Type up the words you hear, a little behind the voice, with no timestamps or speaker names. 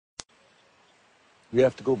We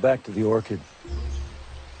have to go back to the Orchid.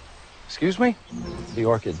 Excuse me? The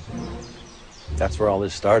Orchid. That's where all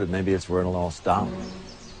this started. Maybe it's where it'll all stop.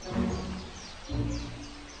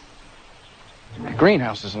 The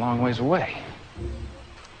greenhouse is a long ways away.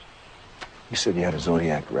 You said you had a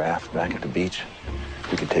Zodiac raft back at the beach.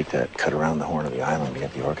 We could take that, cut around the horn of the island to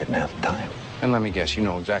get the Orchid in half the time. And let me guess, you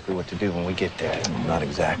know exactly what to do when we get there. Not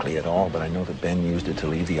exactly at all, but I know that Ben used it to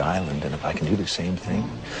leave the island, and if I can do the same thing,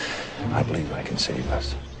 I believe I can save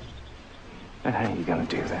us. And how are you gonna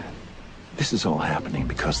do that? This is all happening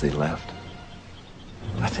because they left.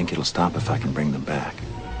 I think it'll stop if I can bring them back.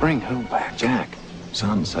 Bring who back? Jack,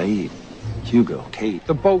 son, Saeed, Hugo, Kate.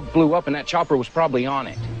 The boat blew up and that chopper was probably on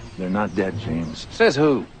it. They're not dead, James. Says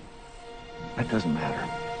who? That doesn't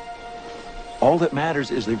matter. All that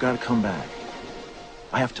matters is they've got to come back.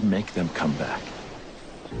 I have to make them come back.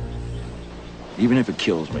 Even if it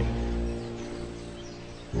kills me.